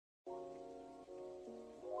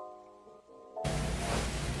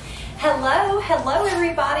Hello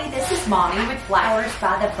everybody, this is Mommy with Flowers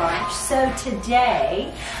by the Bunch. So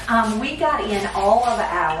today, we got in all of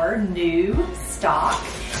our new stock.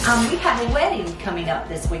 We have a wedding coming up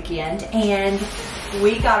this weekend and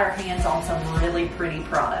we got our hands on some really pretty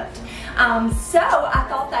product. So I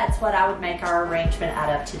thought that's what I would make our arrangement out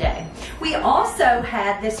of today. We also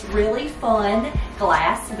had this really fun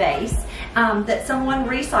glass vase that someone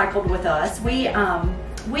recycled with us.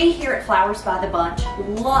 We here at Flowers by the Bunch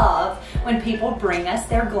love when people bring us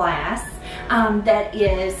their glass that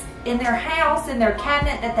is in their house, in their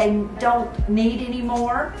cabinet that they don't need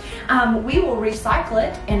anymore. We will recycle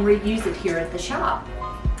it and reuse it here at the shop.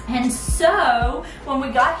 And so when we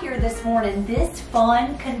got here this morning, this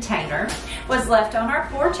fun container was left on our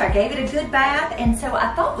porch. I gave it a good bath, and so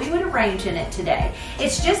I thought we would arrange in it today.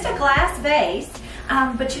 It's just a glass vase.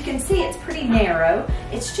 But you can see it's pretty narrow.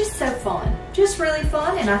 It's just so fun, just really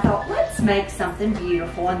fun, and I thought let's make something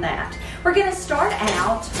beautiful in that. We're gonna start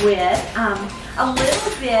out with a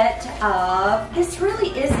little bit of, this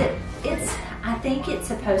really isn't, I think it's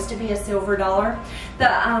supposed to be a silver dollar.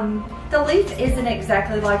 The leaf isn't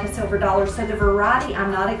exactly like a silver dollar, so the variety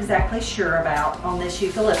I'm not exactly sure about on this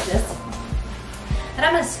eucalyptus. And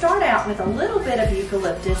I'm gonna start out with a little bit of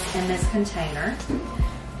eucalyptus in this container.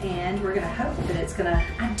 And we're gonna hope that it's gonna,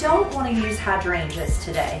 I don't wanna use hydrangeas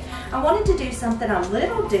today. I wanted to do something a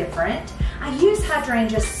little different. I use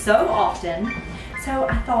hydrangeas so often, so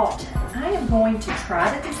I thought I am going to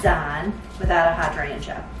try to design without a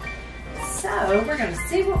hydrangea. So we're gonna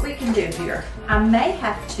see what we can do here. I may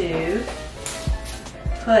have to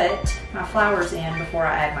put my flowers in before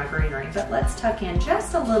I add my greenery, but let's tuck in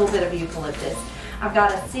just a little bit of eucalyptus. I've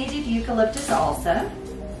got a seeded eucalyptus also.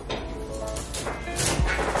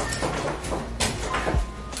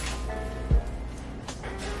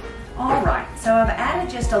 All right, so I've added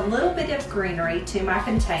just a little bit of greenery to my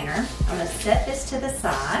container. I'm gonna set this to the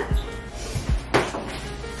side.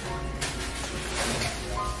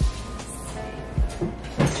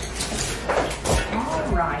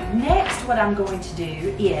 All right, next what I'm going to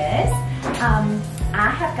do is, I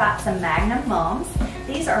have got some Magnum mums.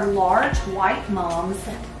 These are large white mums.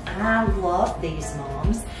 I love these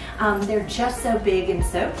mums. They're just so big and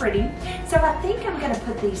so pretty. So I think I'm gonna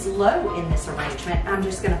put these low in this arrangement. I'm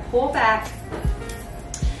just gonna pull back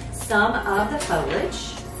some of the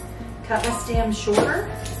foliage, cut my stems shorter,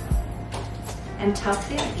 and tuck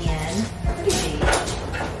them in pretty deep.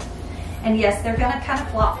 And yes, they're gonna kind of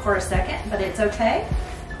flop for a second, but it's okay,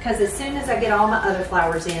 because as soon as I get all my other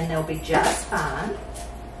flowers in, they'll be just fine.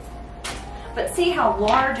 But see how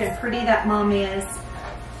large and pretty that mum is?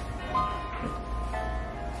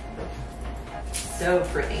 So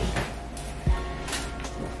pretty.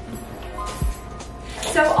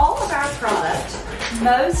 So all of our product,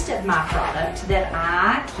 most of my product that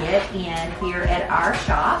I get in here at our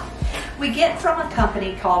shop, we get from a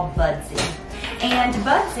company called Budsy. And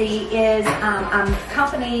Budsy is a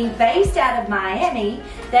company based out of Miami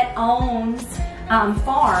that owns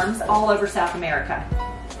farms all over South America.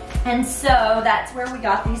 And so that's where we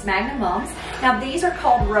got these Magnum mums. Now these are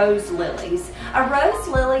called rose lilies. A rose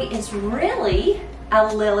lily is really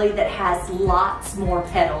a lily that has lots more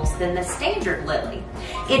petals than the standard lily.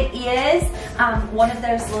 It is one of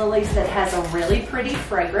those lilies that has a really pretty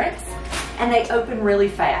fragrance, and they open really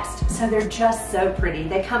fast. So they're just so pretty.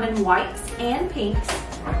 They come in whites and pinks,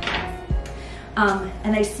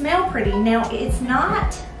 and they smell pretty. Now it's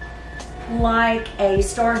not like a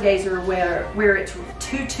stargazer where it's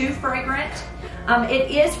too fragrant. It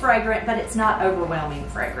is fragrant, but it's not overwhelming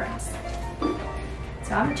fragrance.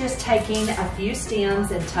 So I'm just taking a few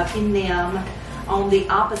stems and tucking them on the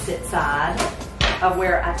opposite side of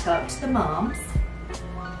where I tucked the mums.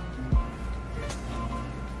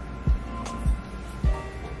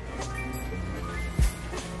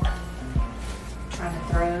 Trying to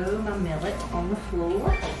throw my millet on the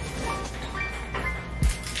floor.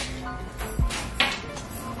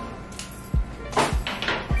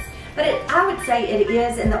 But I would say it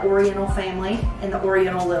is in the Oriental family, in the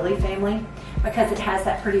Oriental lily family, because it has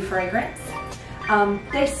that pretty fragrance.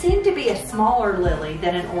 They seem to be a smaller lily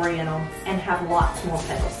than an Oriental and have lots more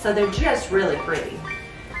petals, so they're just really pretty.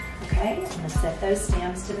 Okay, I'm gonna set those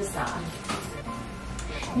stems to the side.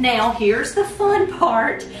 Now here's the fun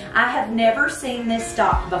part. I have never seen this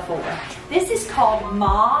stock before. This is called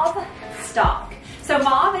mauve stock. So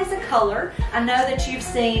mauve is a color. I know that you've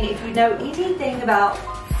seen, if you know anything about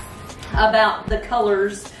the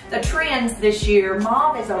colors, the trends this year,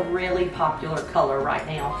 mauve is a really popular color right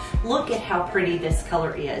now. Look at how pretty this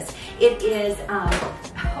color is. It is, oh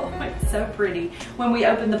Oh, it's so pretty. When we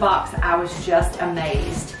opened the box, I was just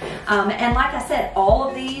amazed. And like I said, all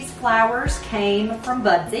of these flowers came from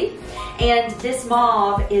Budsy, and this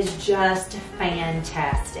mauve is just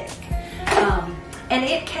fantastic. And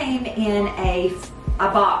it came in a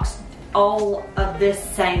box, all of this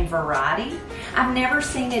same variety. I've never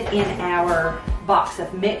seen it in our box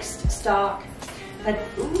of mixed stock, but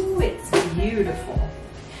ooh, it's beautiful.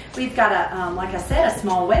 We've got a, like I said, a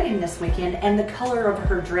small wedding this weekend, and the color of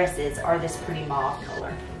her dresses are this pretty mauve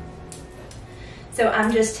color. So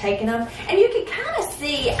I'm just taking them, and you can kind of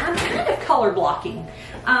see, I'm kind of color blocking.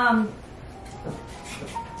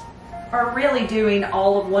 Or really doing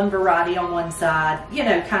all of one variety on one side, you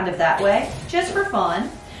know, kind of that way, just for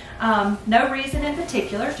fun. No reason in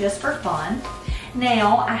particular, just for fun.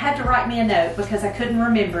 Now, I had to write me a note because I couldn't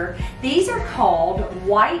remember. These are called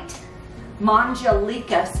white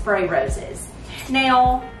Mangelica spray roses.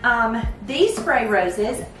 Now, these spray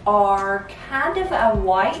roses are kind of a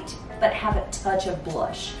white, but have a touch of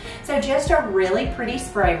blush. So just a really pretty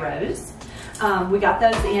spray rose. We got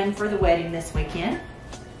those in for the wedding this weekend.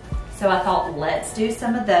 So I thought, let's do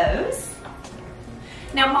some of those.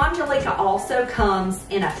 Now, Mangelica also comes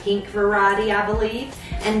in a pink variety, I believe.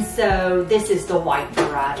 And so this is the white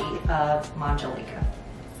variety of Mangelica.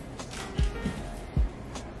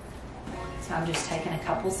 So I'm just taking a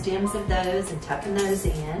couple stems of those and tucking those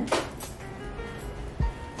in.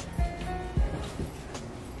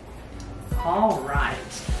 All right.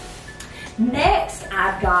 Next,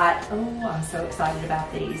 I've got, oh, I'm so excited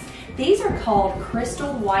about these. These are called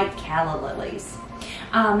Crystal White Calla Lilies.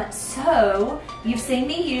 So you've seen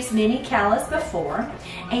me use mini callas before,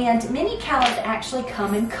 and mini callas actually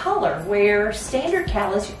come in color where standard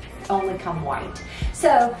callas only come white.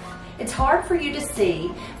 So it's hard for you to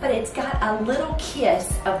see, but it's got a little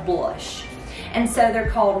kiss of blush. And so they're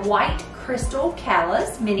called white crystal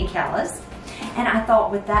callas, mini callas. And I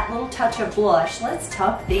thought with that little touch of blush, let's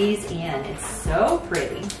tuck these in. It's so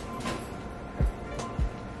pretty.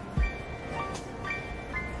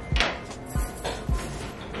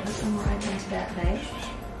 Put them right into that vase.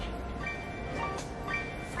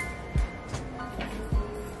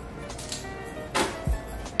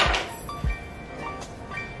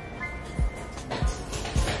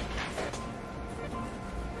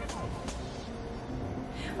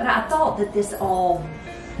 But I thought that this all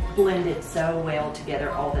blended so well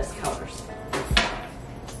together, all those colors.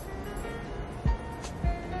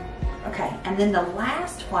 Okay, and then the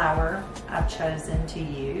last flower I've chosen to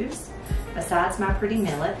use, besides my pretty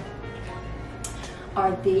millet,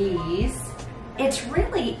 are these. It's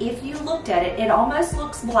really, if you looked at it, it almost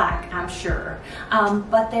looks black, I'm sure,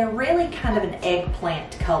 but they're really kind of an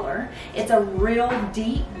eggplant color. It's a real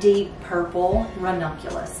deep, deep purple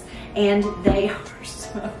ranunculus, and they are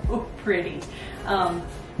so pretty.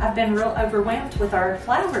 I've been real overwhelmed with our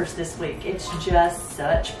flowers this week. It's just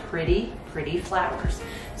such pretty, pretty flowers.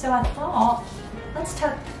 So I thought, let's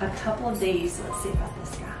tuck a couple of these. Let's see about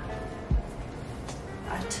this guy.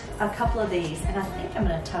 A couple of these, and I think I'm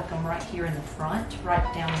going to tuck them right here in the front,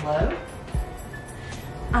 right down low.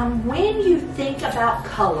 When you think about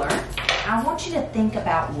color, I want you to think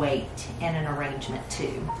about weight in an arrangement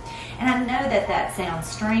too. And I know that that sounds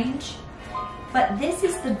strange, but this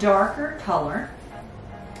is the darker color.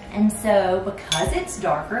 And so because it's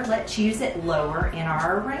darker, let's use it lower in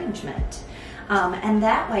our arrangement. And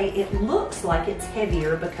that way it looks like it's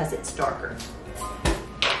heavier because it's darker.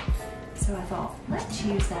 So I thought, let's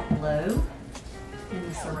use that low in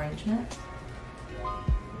this arrangement.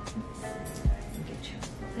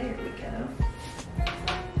 There we go.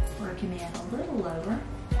 Working in a little lower.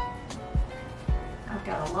 I've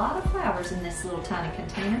got a lot of flowers in this little tiny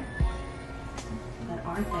container, but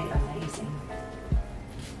aren't they amazing?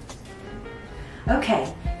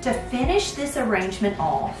 Okay, to finish this arrangement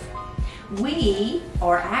off, we,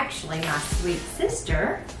 or actually my sweet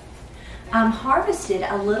sister, harvested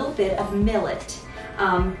a little bit of millet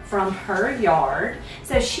from her yard.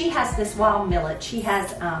 So she has this wild millet. She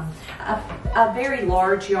has a very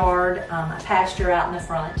large yard, a pasture out in the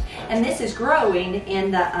front, and this is growing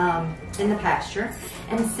in the pasture.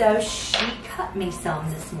 And so she cut me some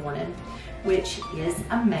this morning, which is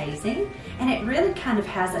amazing. And it really kind of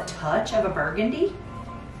has a touch of a burgundy,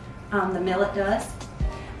 the millet does.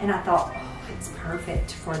 And I thought, oh, it's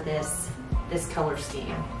perfect for this color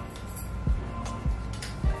scheme.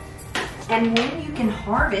 And when you can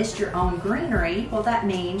harvest your own greenery, well, that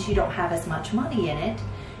means you don't have as much money in it,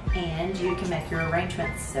 and you can make your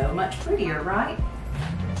arrangements so much prettier, right?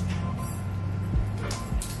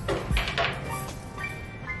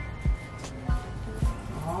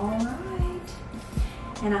 All right.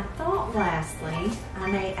 And I thought lastly, I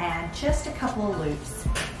may add just a couple of loops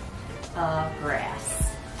of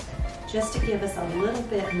grass, just to give us a little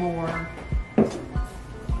bit more.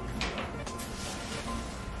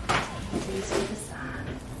 These to the side.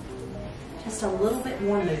 Just a little bit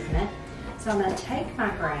more movement. So I'm going to take my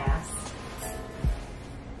grass.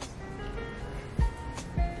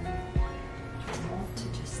 I want to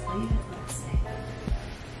just leave it. Let's see.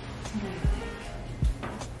 What do you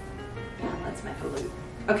think? Yeah, let's make a loop.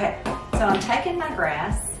 Okay, so I'm taking my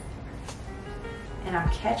grass and I'm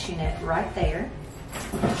catching it right there.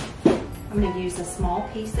 I'm going to use a small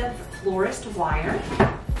piece of florist wire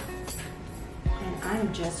and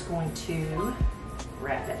I'm just going to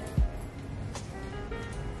wrap it.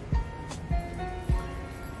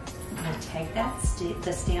 I'm going to take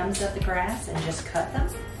the stems of the grass and just cut them.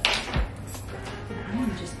 And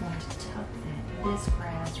I'm just going to tuck this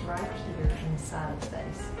grass right here inside of the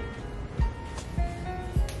base.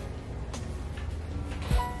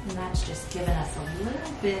 And that's just giving us a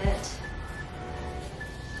little bit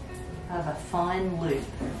of a fun loop.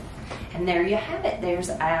 And there you have it. There's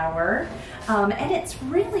our, and it's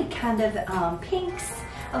really kind of pinks,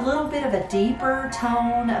 a little bit of a deeper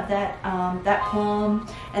tone of that, that plum,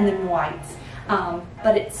 and then whites.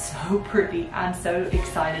 But it's so pretty. I'm so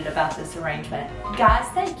excited about this arrangement. Guys,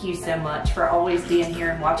 thank you so much for always being here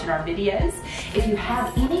and watching our videos. If you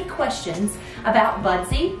have any questions about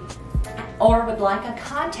Budsy, or would like a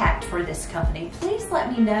contact for this company, please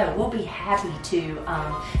let me know. We'll be happy to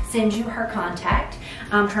send you her contact.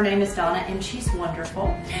 Her name is Donna and she's wonderful.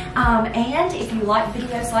 And if you like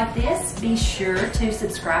videos like this, be sure to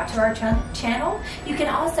subscribe to our channel. You can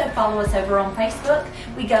also follow us over on Facebook.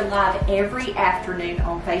 We go live every afternoon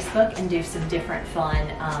on Facebook and do some different fun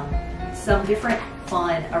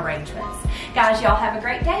arrangements. Guys, y'all have a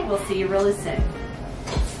great day. We'll see you really soon.